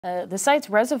The Sites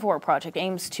Reservoir Project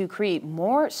aims to create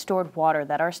more stored water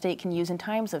that our state can use in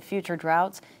times of future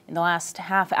droughts. In the last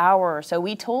half hour or so,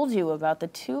 we told you about the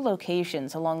two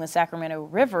locations along the Sacramento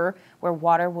River where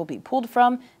water will be pulled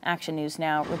from. Action News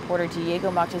Now reporter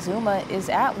Diego Moctezuma is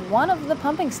at one of the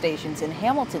pumping stations in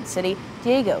Hamilton City.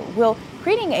 Diego, will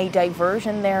creating a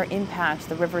diversion there impact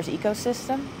the river's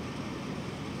ecosystem?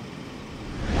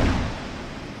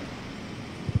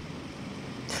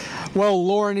 Well,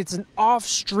 Lauren, it's an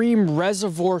off-stream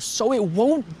reservoir, so it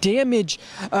won't damage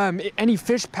any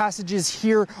fish passages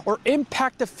here or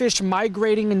impact the fish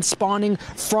migrating and spawning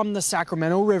from the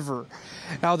Sacramento River.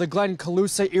 Now, the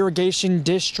Glen-Colusa Irrigation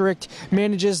District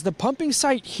manages the pumping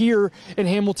site here in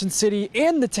Hamilton City,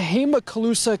 and the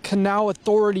Tehama-Colusa Canal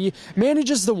Authority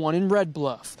manages the one in Red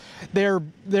Bluff.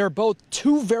 They're both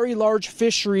two very large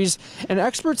fisheries, and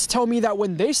experts tell me that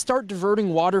when they start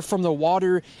diverting water from the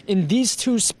water in these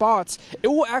two spots, it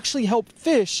will actually help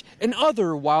fish and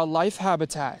other wildlife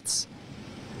habitats.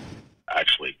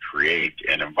 Actually create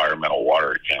an environmental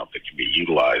water account that can be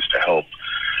utilized to help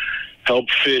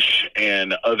fish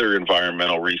and other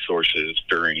environmental resources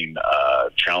during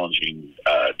challenging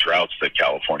droughts that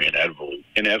California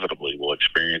inevitably will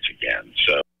experience again.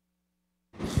 So.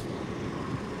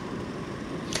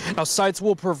 Now, Sites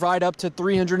will provide up to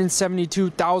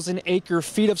 372,000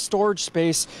 acre-feet of storage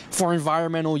space for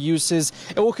environmental uses.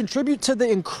 It will contribute to the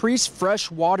increased fresh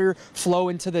water flow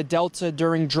into the delta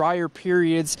during drier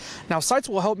periods. Now, Sites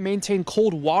will help maintain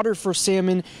cold water for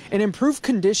salmon and improve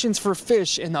conditions for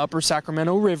fish in the upper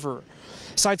Sacramento River.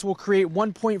 Sites will create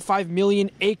 1.5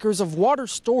 million acres of water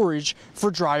storage for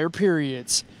drier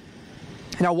periods.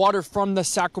 Now, water from the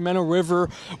Sacramento River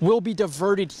will be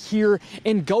diverted here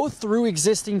and go through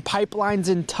existing pipelines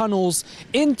and tunnels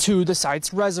into the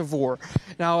Sites Reservoir.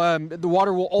 Now, the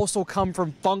water will also come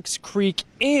from Funks Creek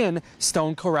and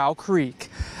Stone Corral Creek.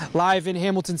 Live in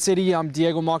Hamilton City, I'm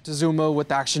Diego Moctezuma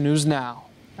with Action News Now.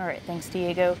 All right, thanks,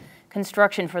 Diego.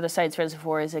 Construction for the Sites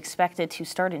Reservoir is expected to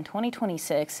start in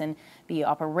 2026 and be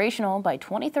operational by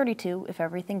 2032 if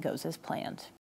everything goes as planned.